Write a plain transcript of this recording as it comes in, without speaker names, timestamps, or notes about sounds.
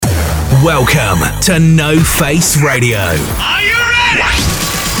Welcome to NoFace Radio. Are you ready?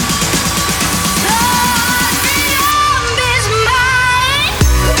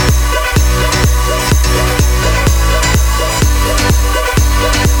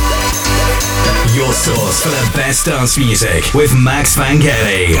 Your source for the best dance music with Max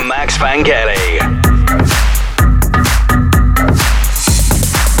Vangeli. Max Vangeli.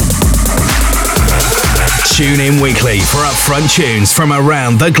 Tune in weekly for upfront tunes from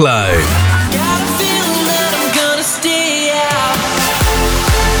around the globe.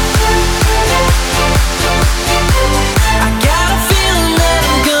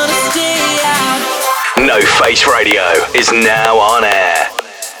 NoFace Radio is now on air.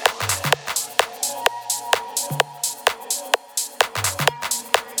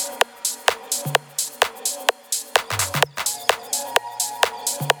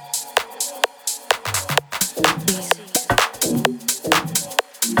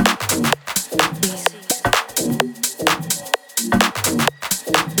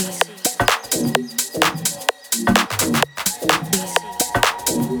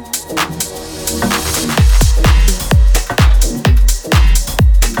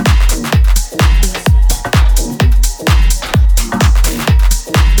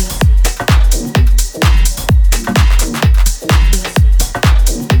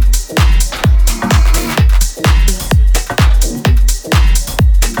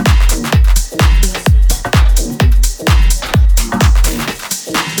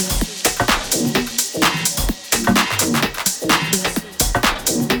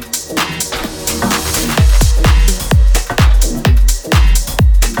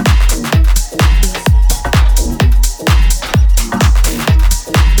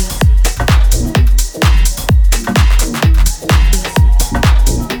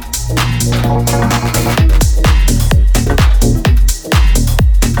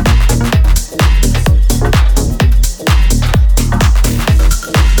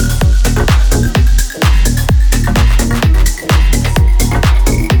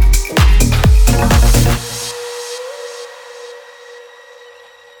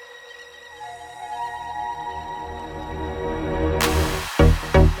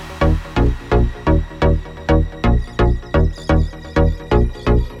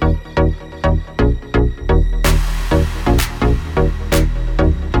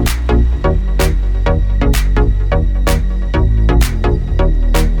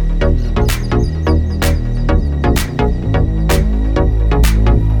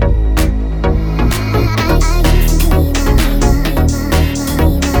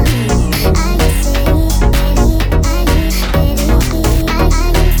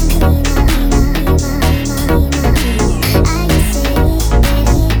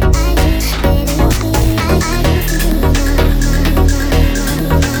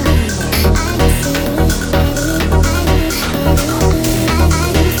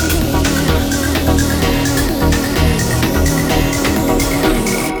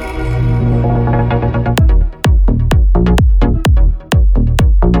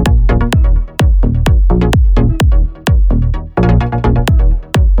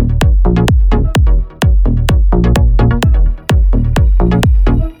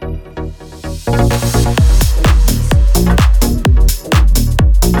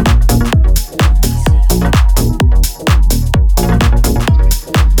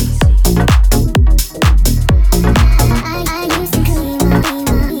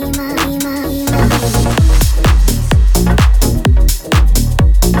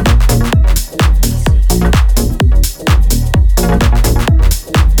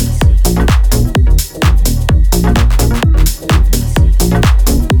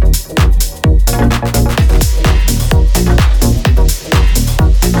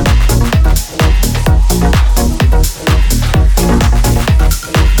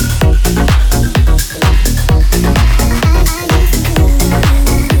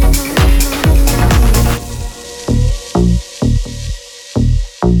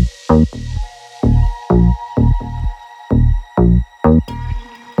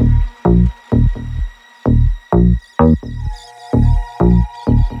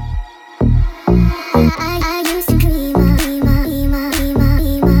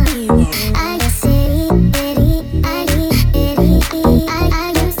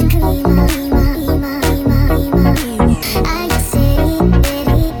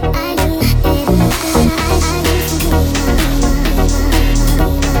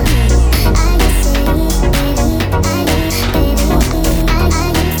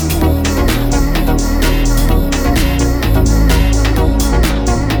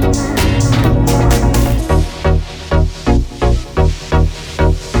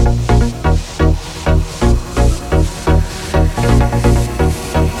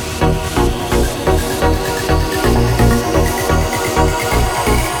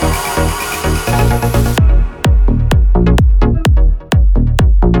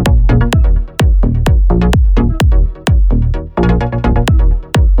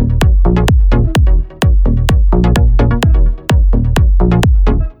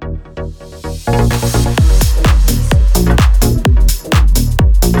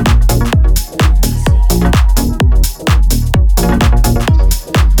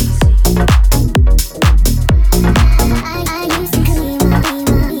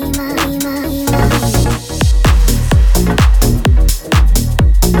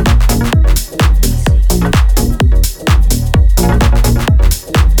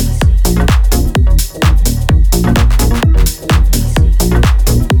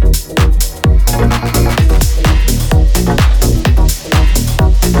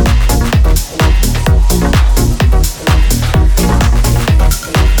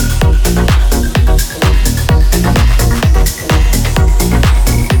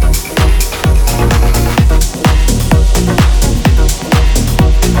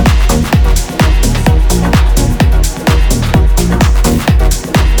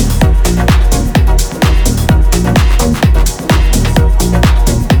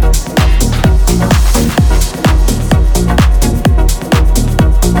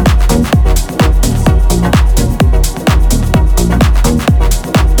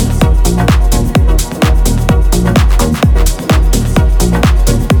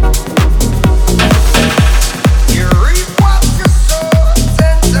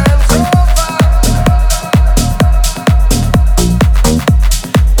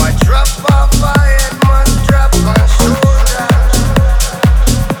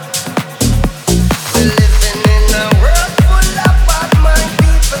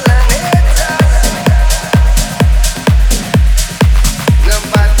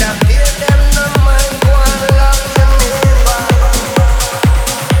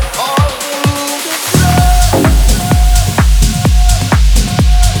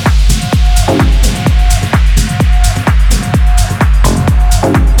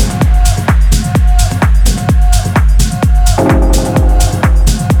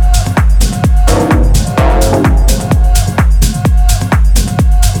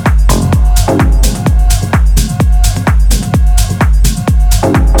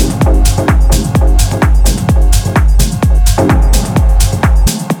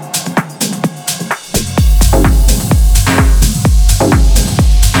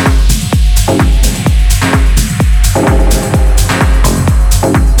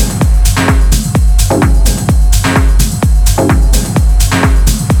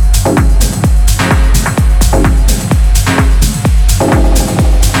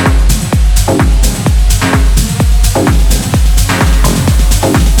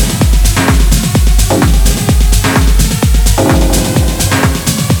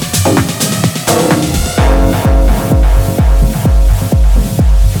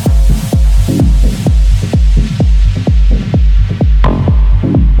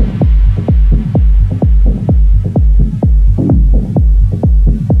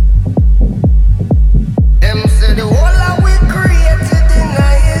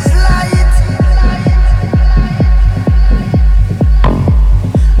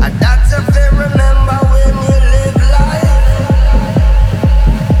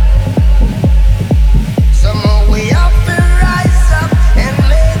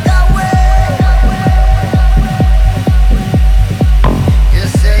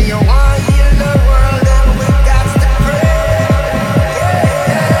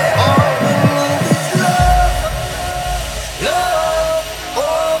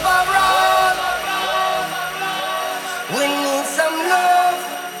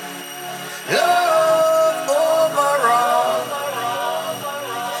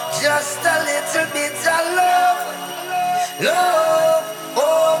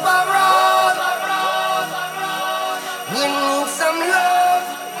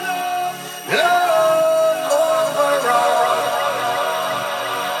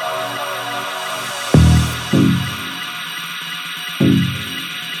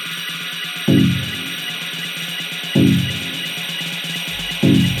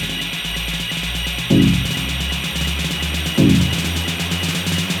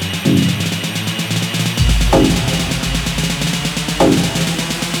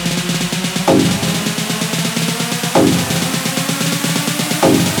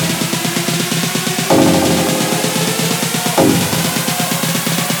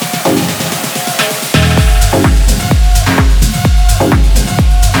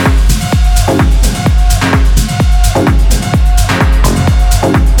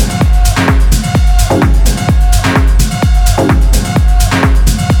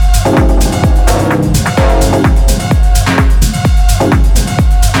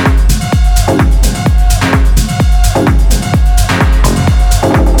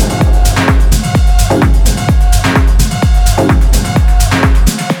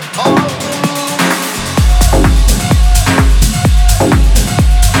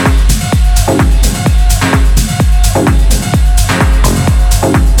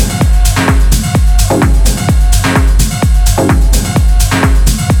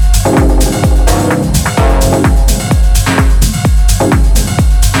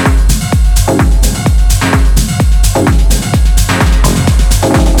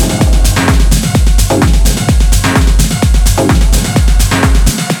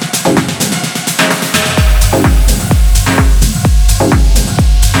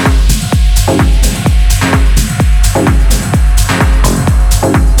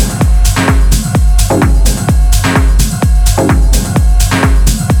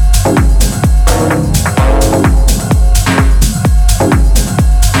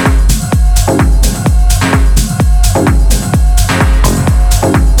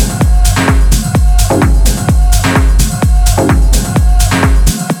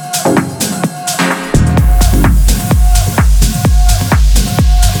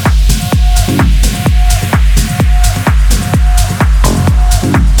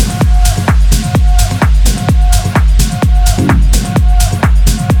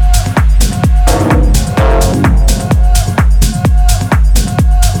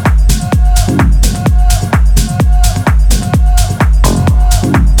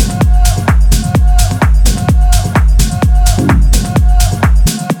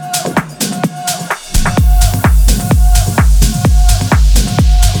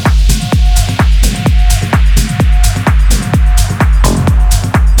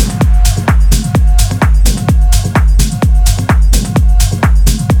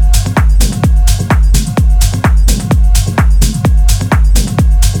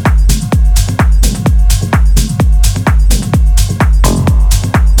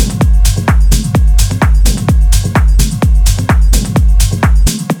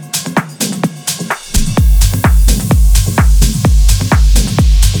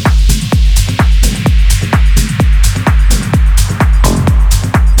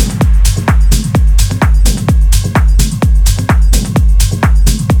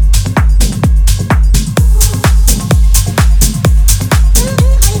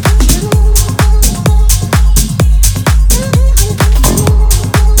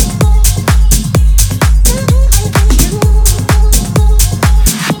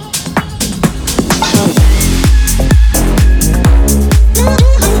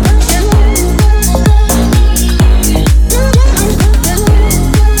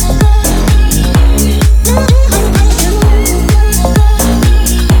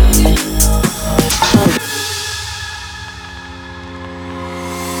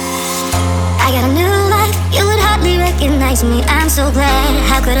 got a new life, you would hardly recognize me. I'm so glad.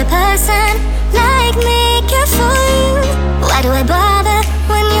 How could a person like me care for you? Why do I bother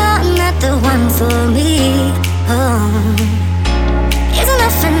when you're not the one for me? Oh, is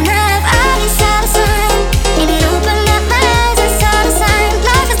enough enough? I saw the sign, and it opened up my eyes. I saw the sign,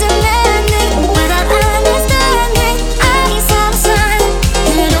 life is demanding without understanding. I saw the sign,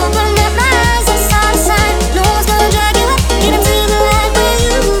 and it opened up my eyes. I saw the sign, no one's gonna drag you up, get into the light where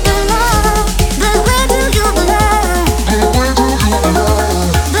you belong. But where do you belong? But where do you belong?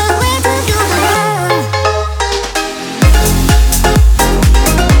 But where do you belong?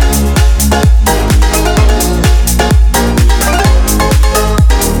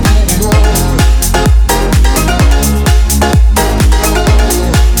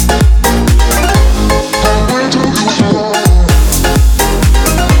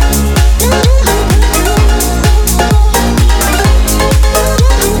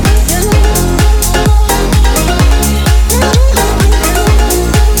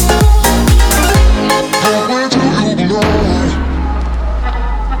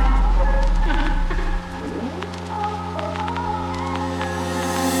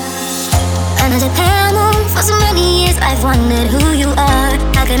 Under the pale moon, for so many years I've wondered who you are.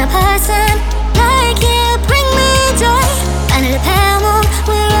 How can a person like you bring me joy? Under the pale moon,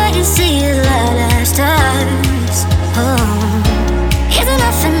 where all you see is light as stars. Oh, is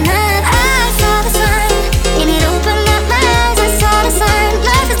enough enough? I saw the sign, and it opened up my eyes. I saw the sign,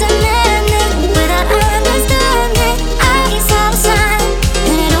 life is demanding without understanding. I saw the sign,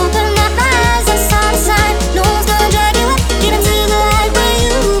 and it opened up my eyes. I saw the sign, no one's gonna drag you up, get into the light where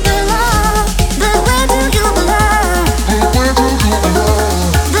you belong. But where do you belong? But where do you belong?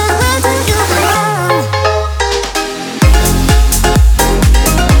 But where do you belong?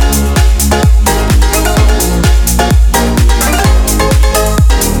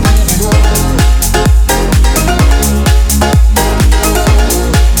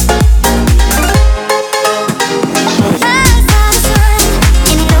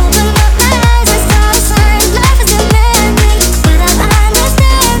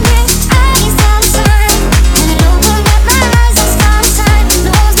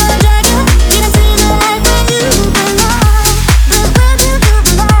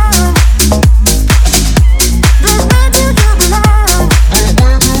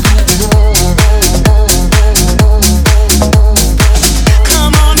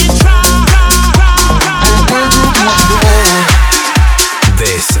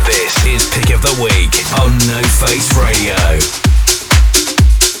 This is Pick of the Week on NoFace Radio.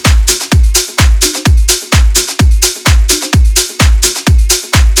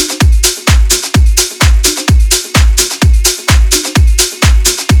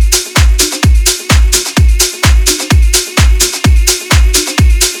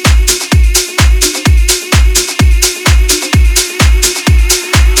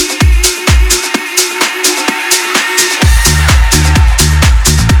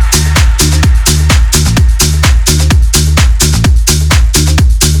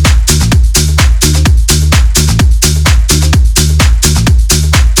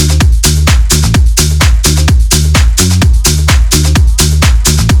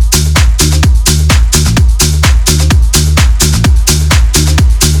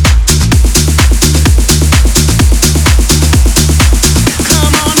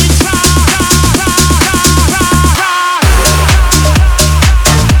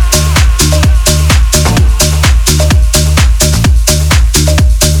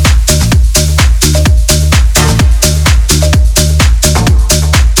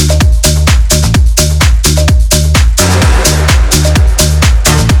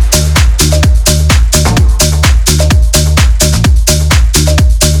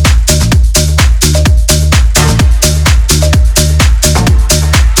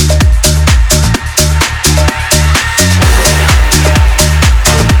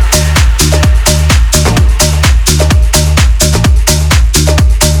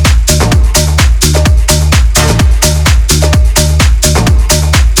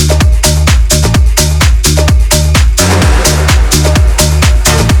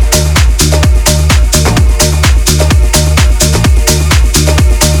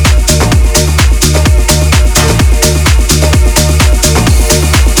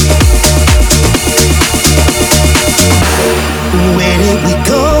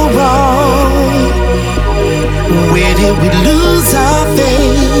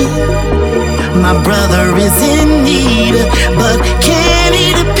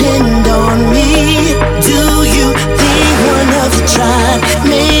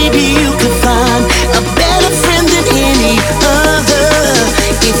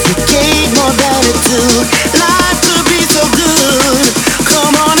 More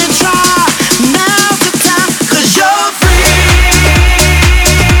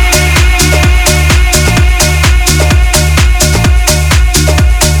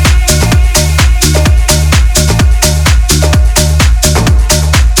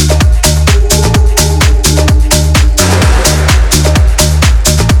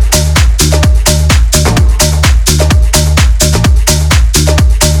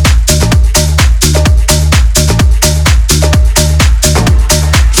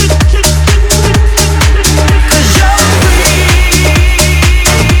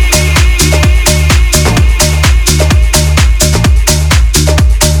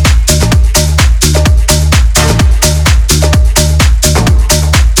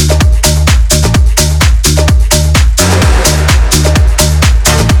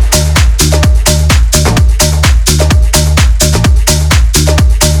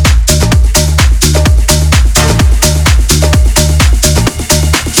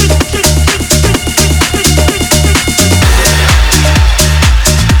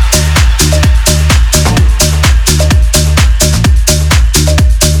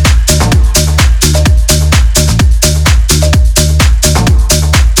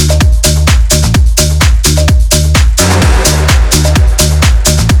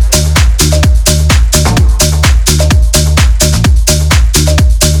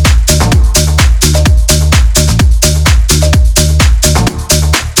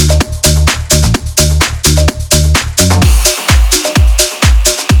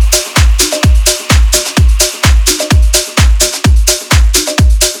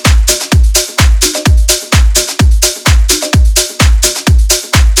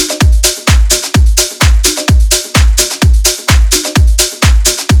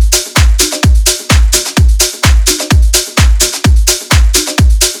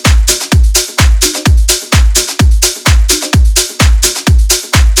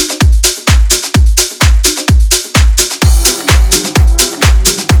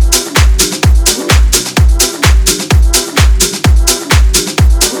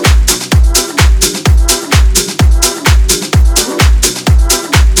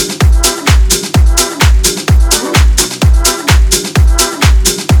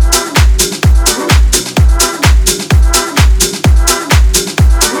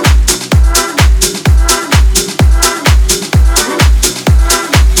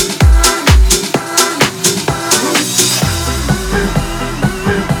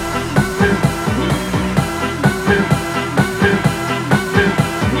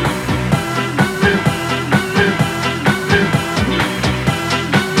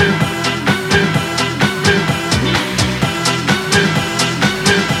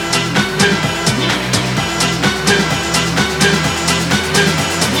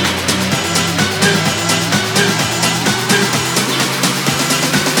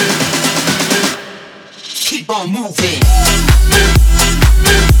on moving.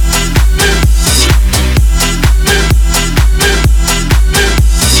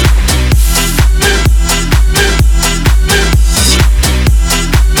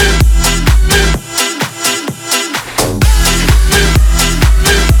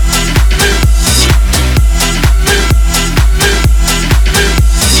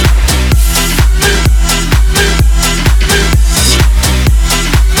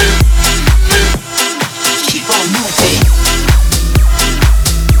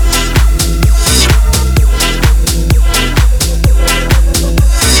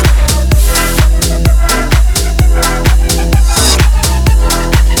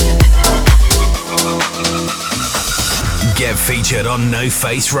 Featured on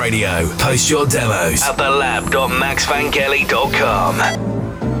NoFace Radio. Post your demos at thelab.maxvangeli.com.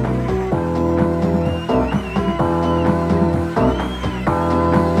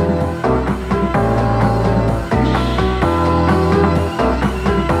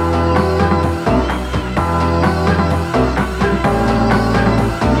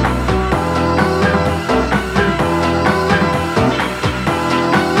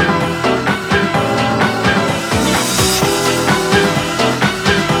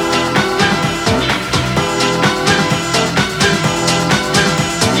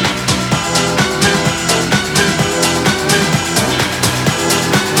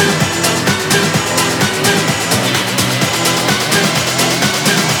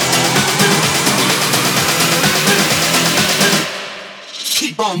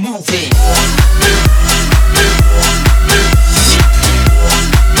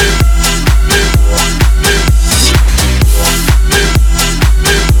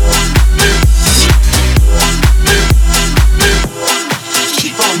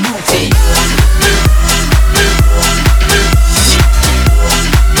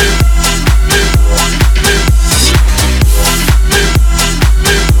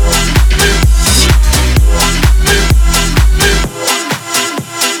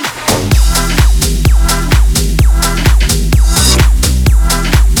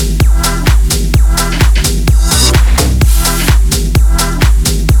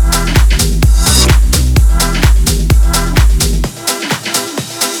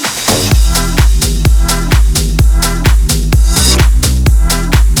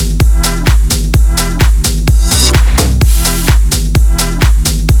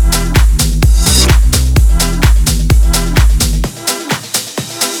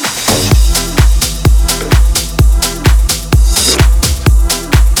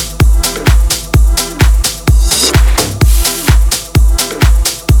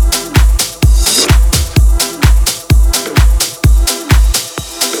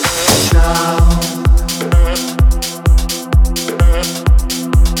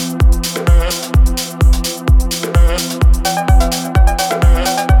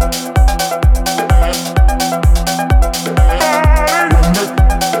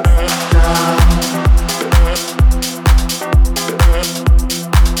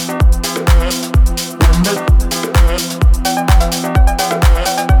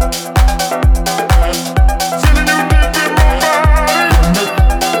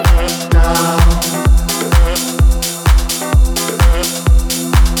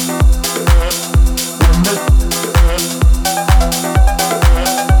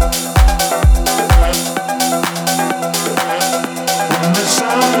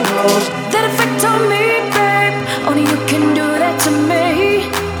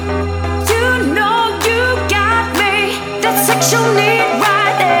 Touch me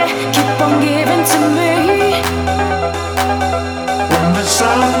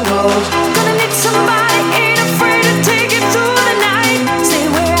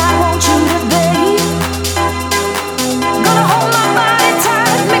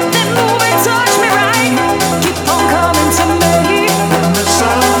right, keep on coming to me. When the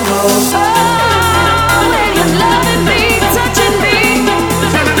sun goes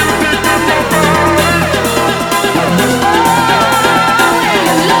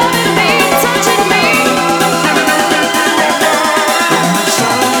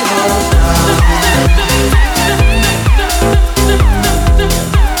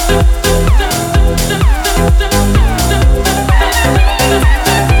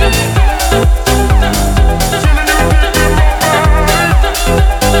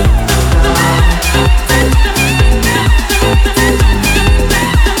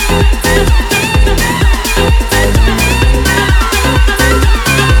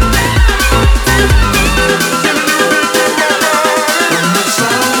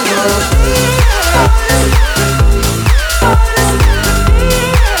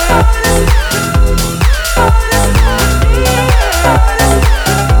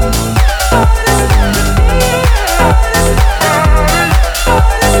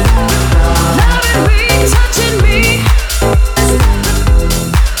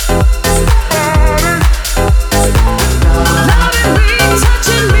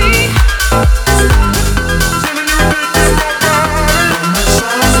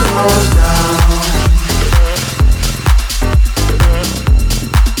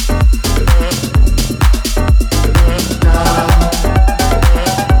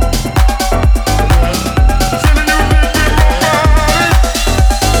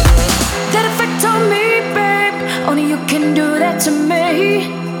to me.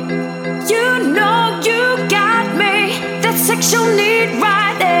 You know you got me. That sexual need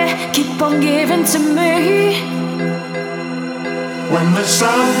right there. Keep on giving to me. When the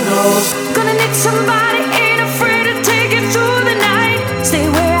sun goes, gonna need somebody, ain't afraid to take it through the night. Stay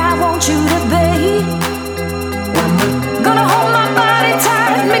where I want you to be. Gonna hold my body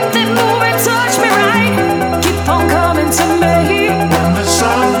tight, make that move and touch me right. Keep on coming to me. when the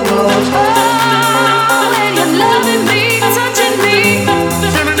sun goes, Oh, and you're loving me, touching me.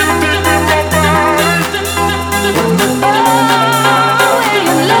 Oh, and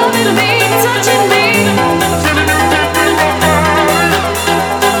you're loving me, touching me.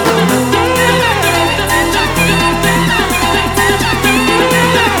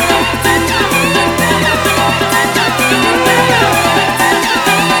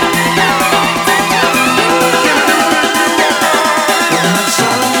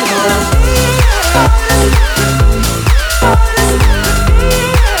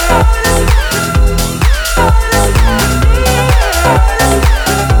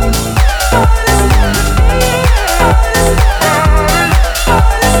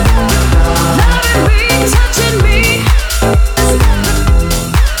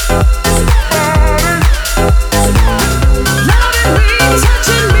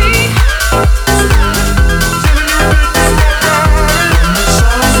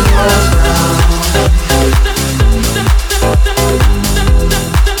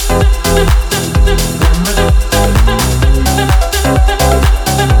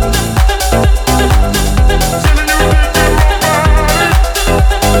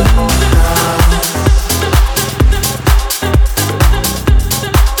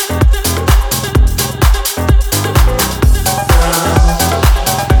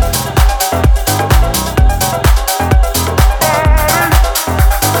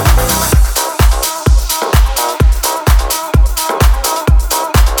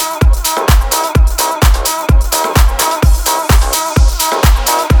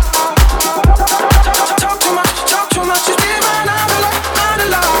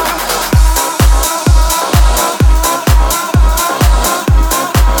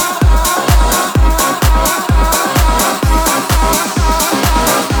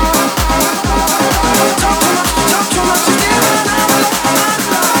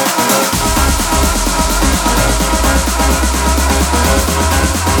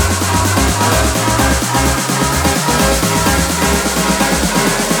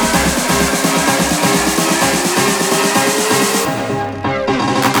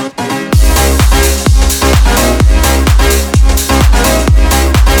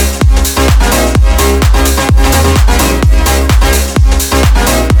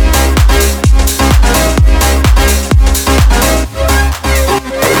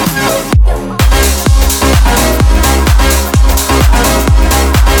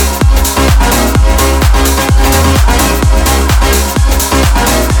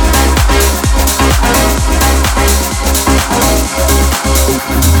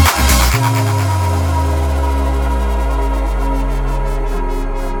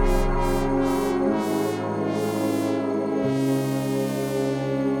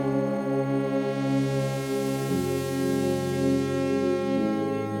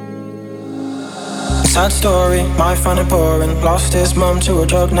 Sad story, my family boring. Lost his mum to a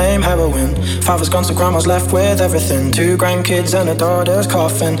drug named heroin. Father's gone so grandma's left with everything. 2 grandkids and a daughter's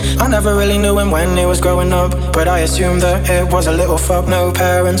coffin. I never really knew him when he was growing up, but I assumed that it was a little fuck. No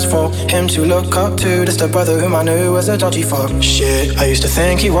parents for him to look up to. Just a brother whom I knew was a dodgy fuck. Shit, I used to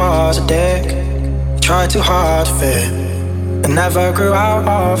think he was a dick. Tried too hard to fit and never grew out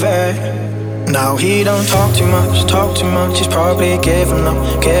of it. Now he don't talk too much, he's probably giving up.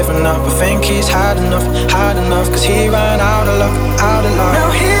 I think he's had enough, cause he ran out of luck.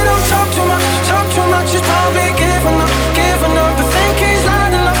 Now he don't talk too much, he's probably giving up. I think he's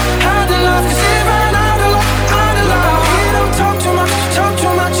had enough, cause he ran out of luck. Now he don't talk too much,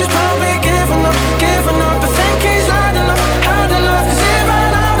 he's probably giving up. I think he's had enough, cause he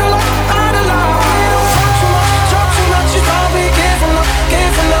ran out of luck. Now he don't talk too much, he's probably giving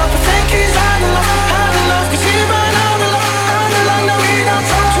up. I think he's had enough, cause he ran out of luck. No, he don't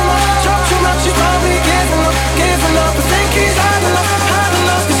talk too much, he's probably giving up. I think he's had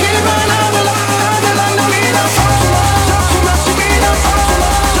enough, cause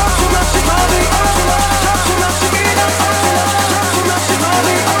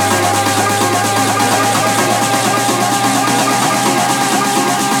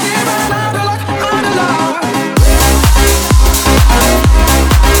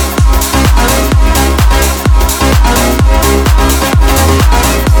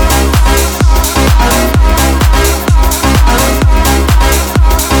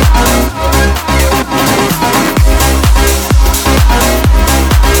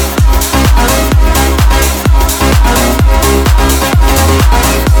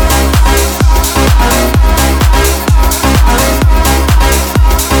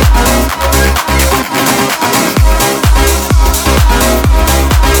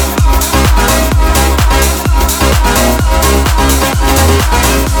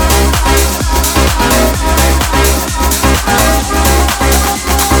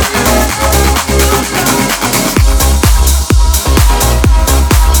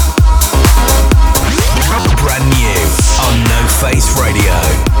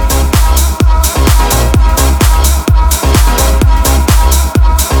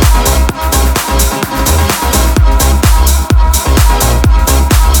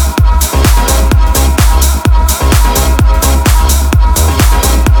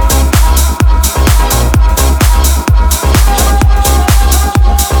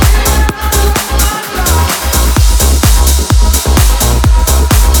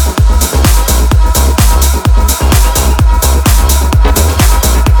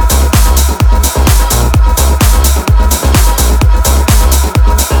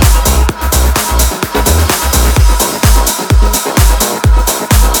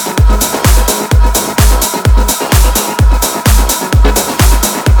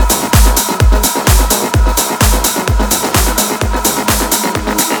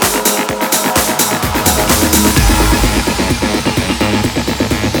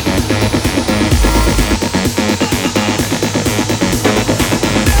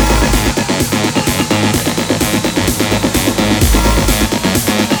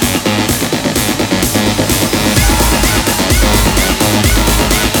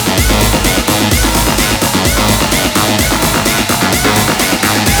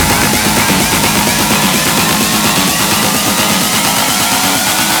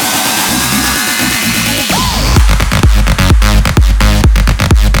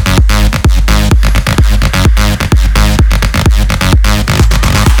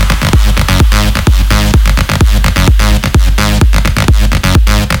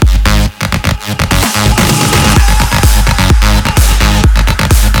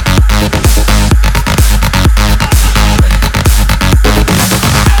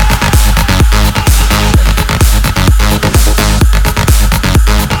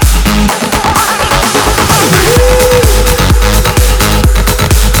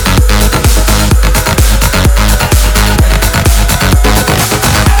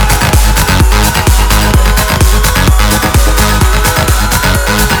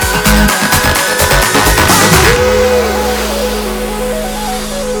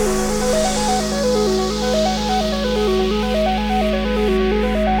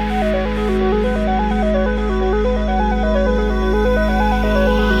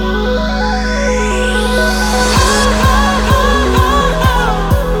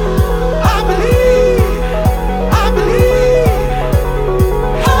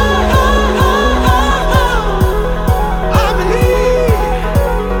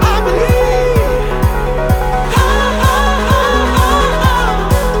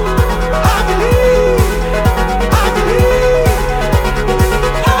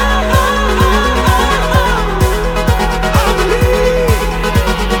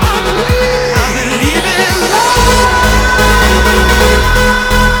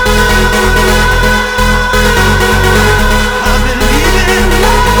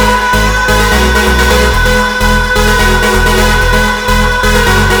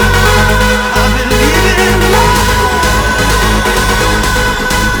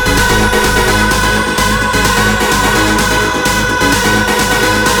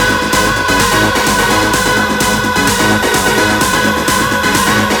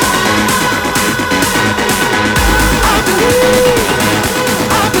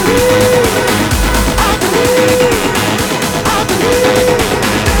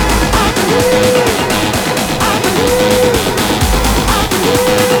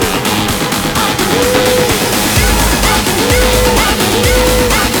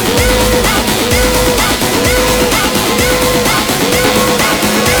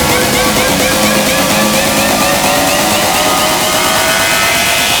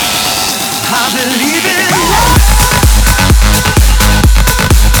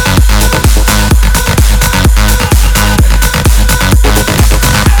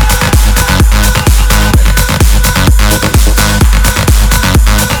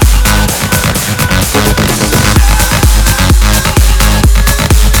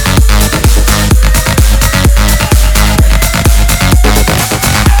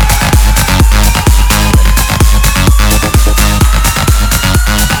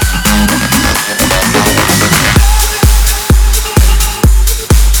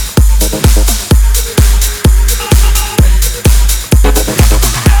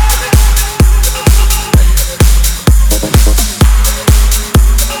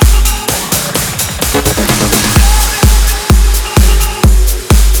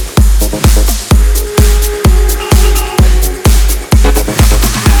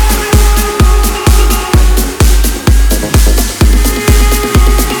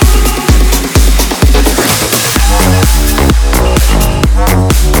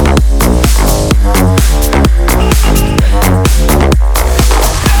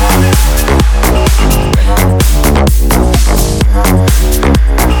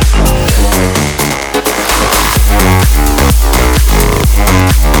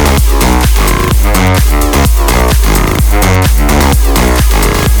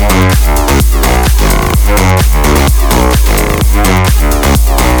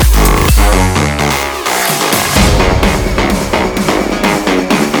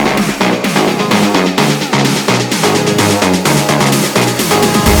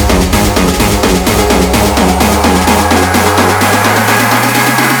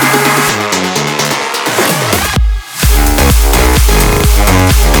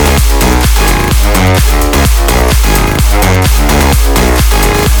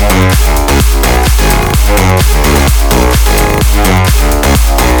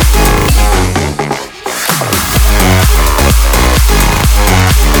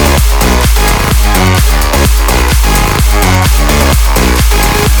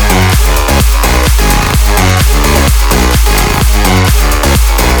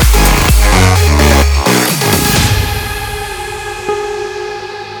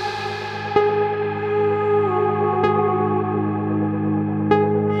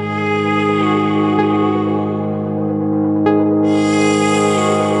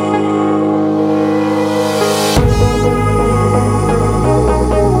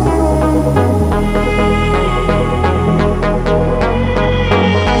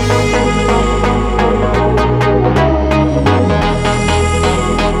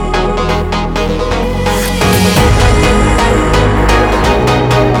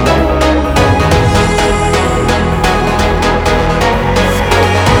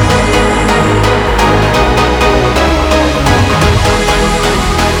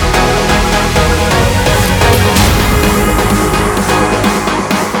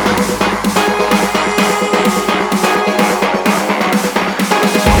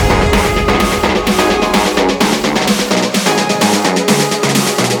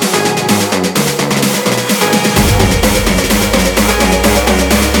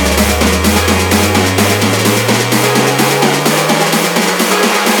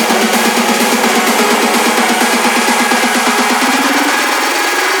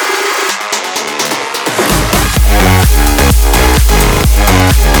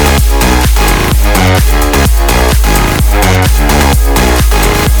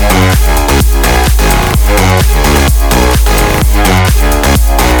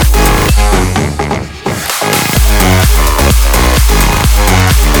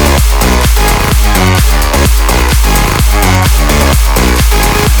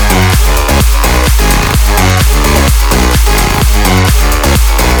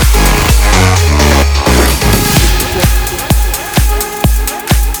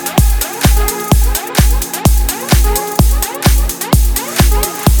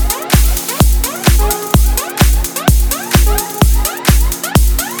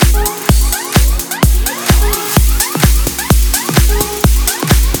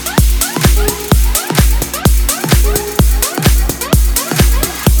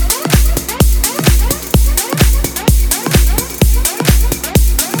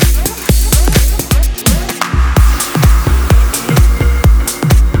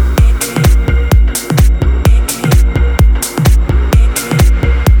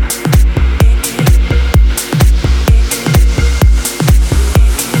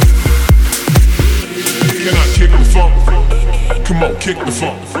Come on, kick the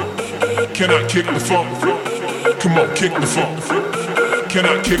funk. Can I kick the funk? Come on, kick the funk. Can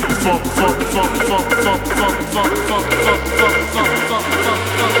I kick the funk? Funk, funk, funk, funk, funk, funk, funk, funk, funk, funk, funk, funk,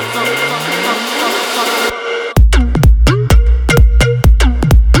 funk.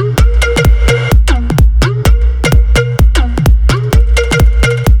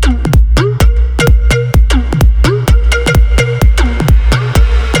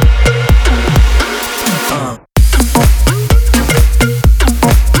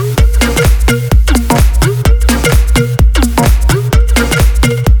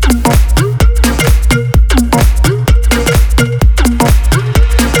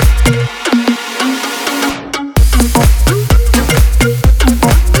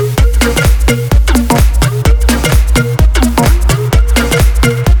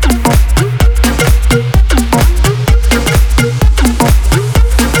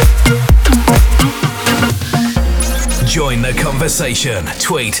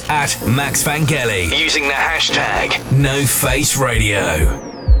 Tweet at Max Vangeli using the hashtag NoFace Radio.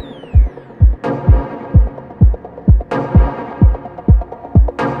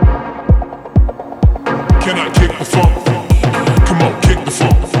 Can I kick the funk? Come on, kick the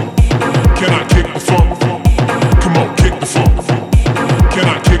funk. Can I kick the funk? Come on, kick the funk. Can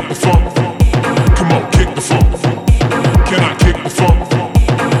I kick the funk? Come on, kick the funk. Can I kick the funk?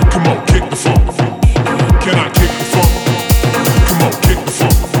 Come on, kick the funk. Can I kick the funk? Come on, kick the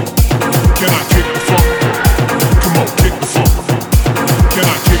funk. Can I kick the funk? Come on, kick the funk. Can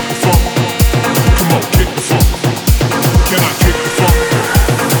I kick the funk? Come on, kick the funk. Can I kick the funk?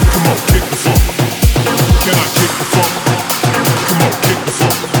 Come on, kick the funk. Can I kick the funk?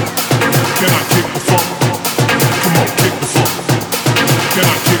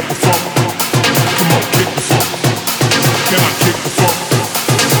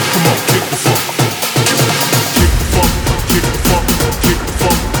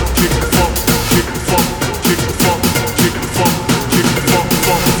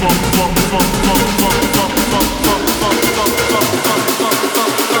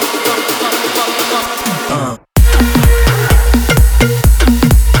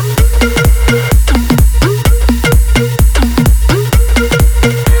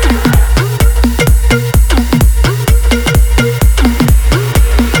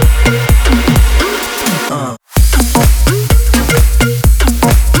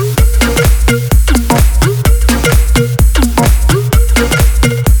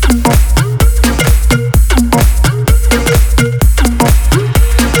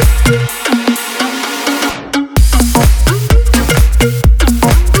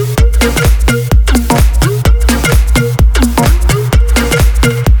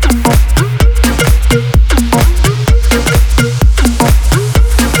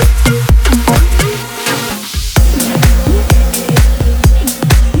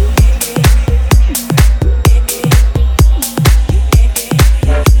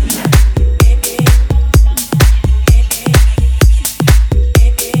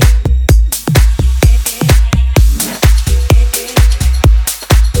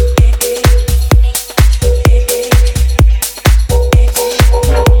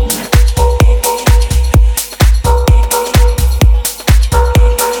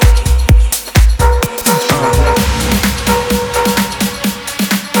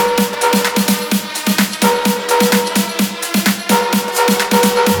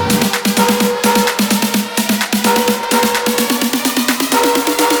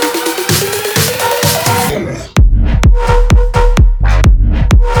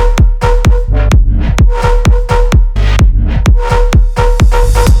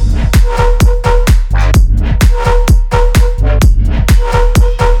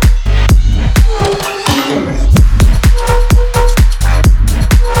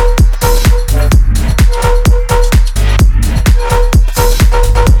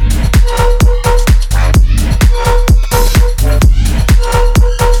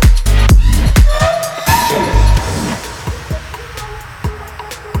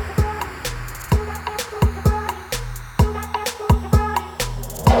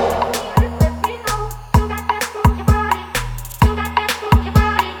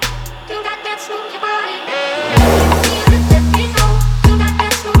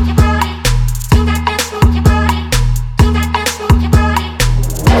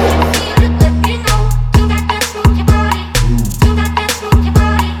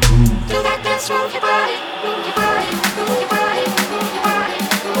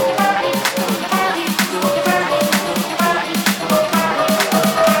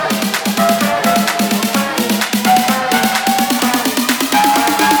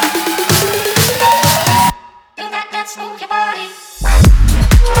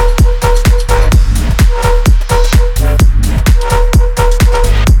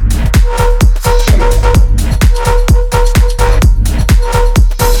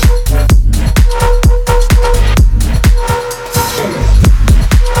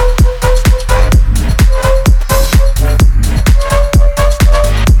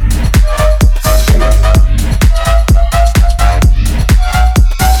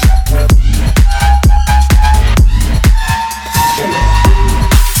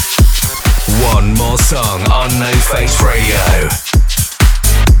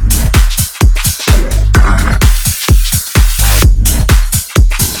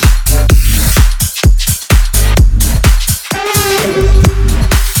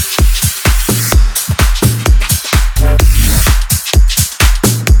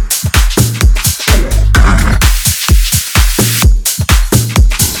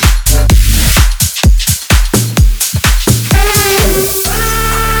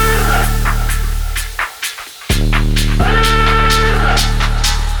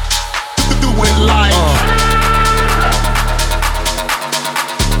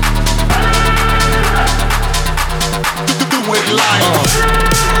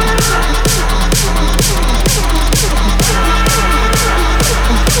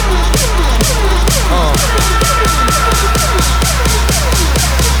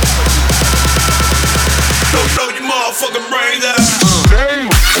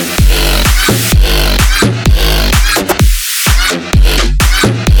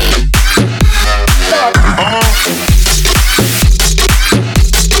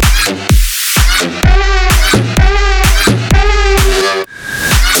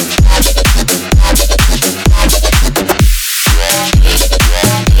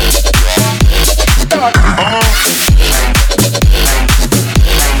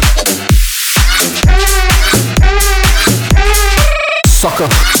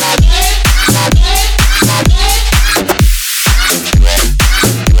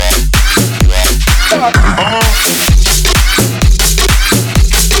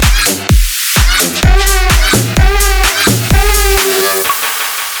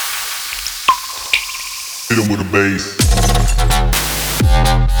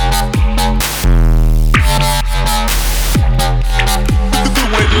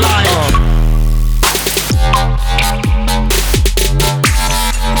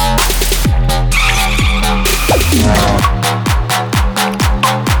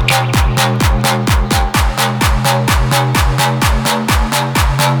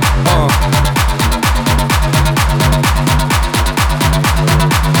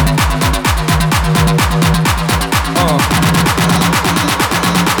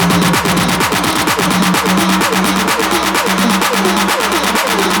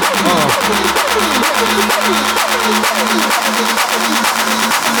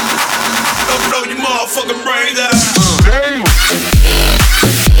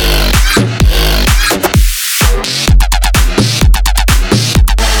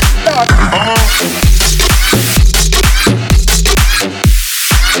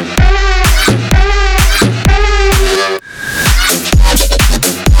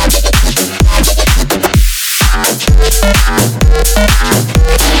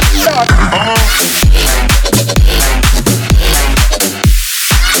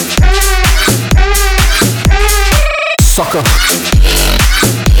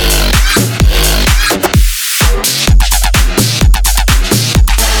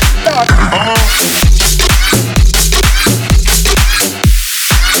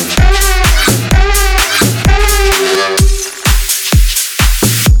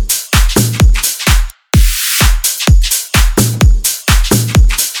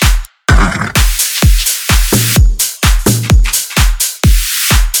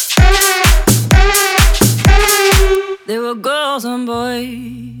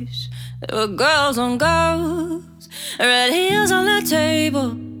 face. There were girls on girls, red heels on the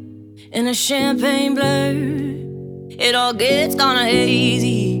table, in a champagne blur. It all gets kinda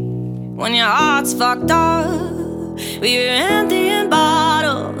hazy when your heart's fucked up. We were emptying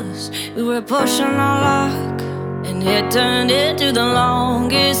bottles, we were pushing our luck, and it turned into the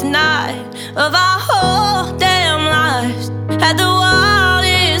longest night of our whole damn lives. Had the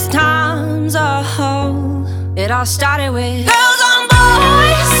wildest times, oh. It all started with girls on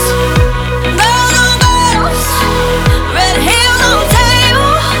boys, girls on girls, red heels on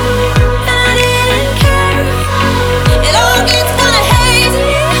table, and I didn't care. It all gets kinda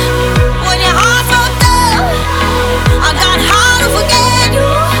hazy when your heart's fucked up. I got hard to forget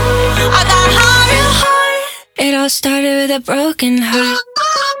you, I got hard real hard. It all started with a broken heart.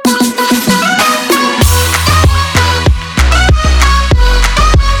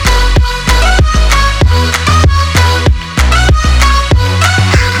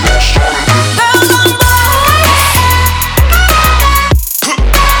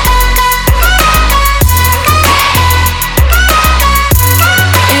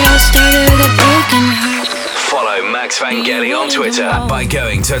 Vangeli on Twitter by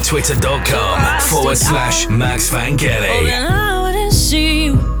going to twitter.com/Max Vangeli. And I wouldn't see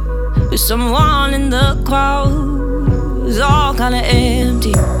you with someone in the crowd. It was all kinda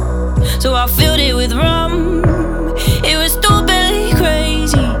empty, so I filled it with rum. It was stupidly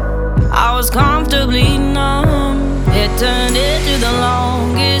crazy, I was comfortably numb. It turned into the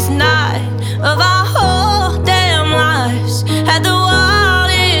longest night of our whole damn lives. Had the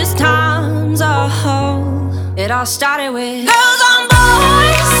wildest times, oh. It all started with girls on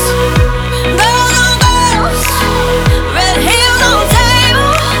boys, girls on girls, red heels on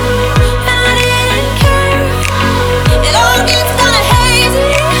table, and I didn't care. It all gets kinda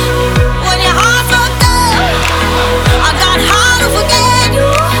hazy when your heart's fucked up. I got hard to forget you,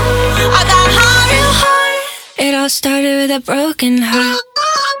 I got hard real hard. It all started with a broken heart.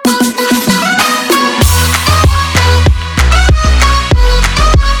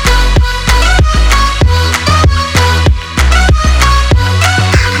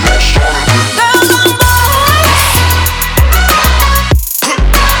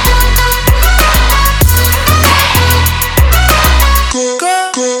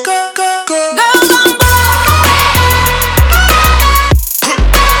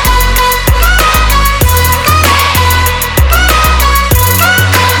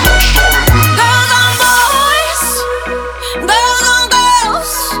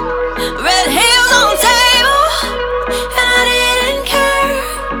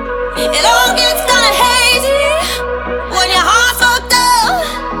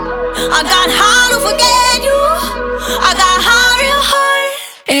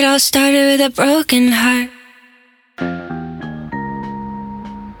 It all started with a broken heart.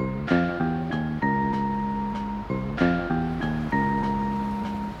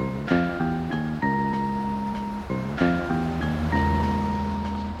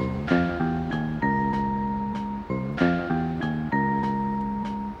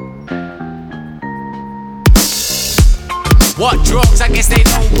 What drugs? I guess they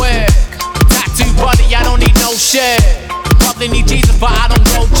don't work. Tattoo body, I don't need no shit. Probably need Jesus, but I don't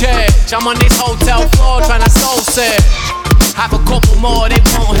go church. I'm on this hotel floor trying to soul search. Have a couple more, they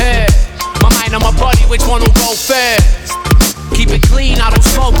won't hurt. My mind and my body, which one will go first? Keep it clean, I don't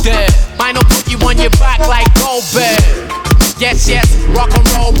smoke dirt. Mine will put you on your back like Goldberg. Yes, yes, rock and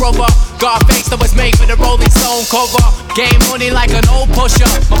roll rubber. Got a face that was made for the Rolling Stone cover. Game money like an old pusher.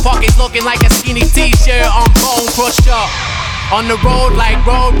 My pocket's looking like a skinny t-shirt on Bone Crusher. On the road like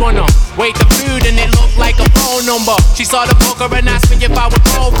Roadrunner. Wait the food and it looked like a phone number. She saw the poker and asked me if I would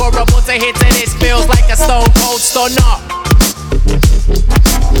go for her. Once I hit to this feels like a stone cold stunner.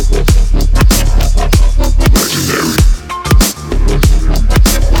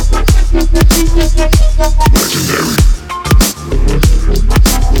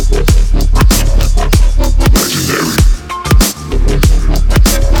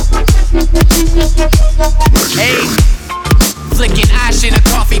 Hey, flicking ash in a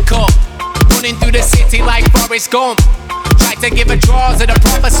coffee cup, running through the city like Forrest Gump. Tried to give her draws at a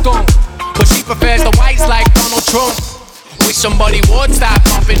proper skunk, but she prefers the whites like Donald Trump. Wish somebody would start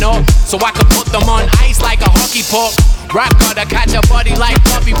popping up, so I could put them on ice like a hockey puck. Rap gotta catch a body like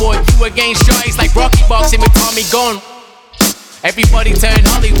Bobby Wood. You against choice like Rocky boxing with Tommy Gunn. Everybody turn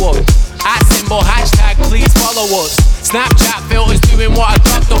Hollywood. @ symbol, hashtag, please follow us. Snapchat filters doing what a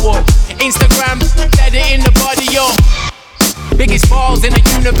doctor would. Instagram, editing the body up. Biggest balls in the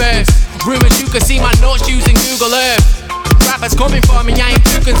universe. Rumors you can see my notes using Google Earth. Rappers coming for me, I ain't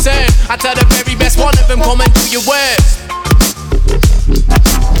too concerned. I tell the very best one of them, come and do your worst.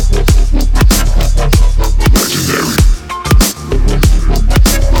 Legendary.